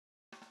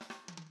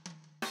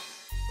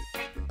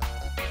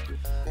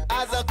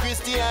As a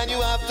Christian,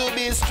 you have to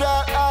be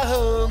strong.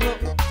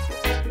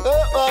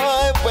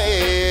 Oh,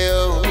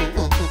 well,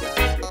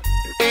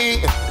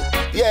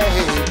 yeah.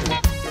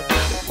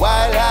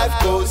 While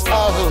life goes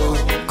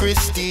on,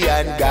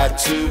 Christian got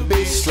to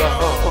be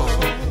strong.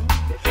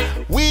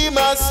 We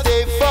must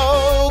stay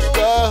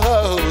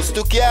focused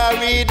to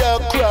carry the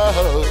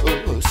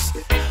cross.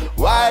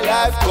 While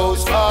life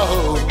goes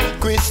on,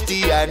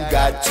 Christian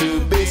got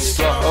to be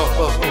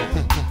strong.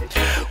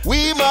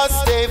 We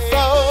must stay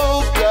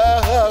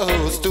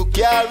focused to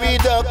carry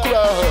the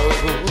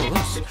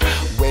cross.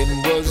 When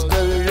was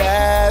the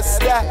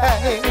last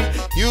time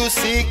you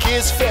seek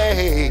His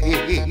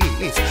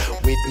face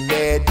with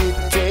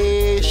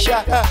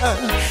meditation,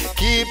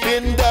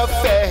 keeping the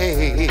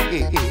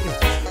faith?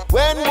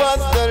 When was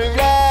the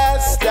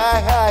last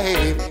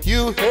time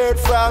you heard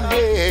from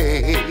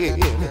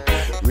Him?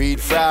 Read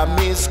from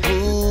His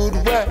good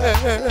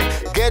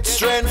word, get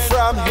strength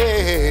from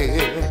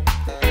Him.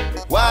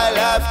 While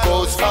life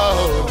goes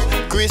on,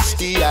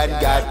 Christian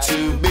got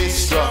to be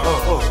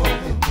strong.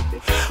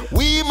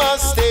 We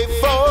must stay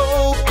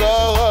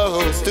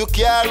focused to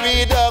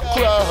carry the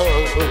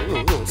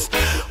cross.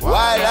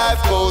 While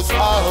life goes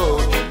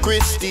on,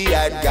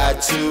 Christian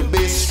got to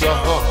be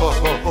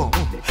strong.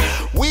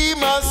 We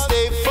must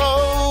stay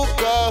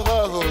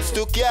focused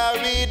to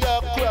carry the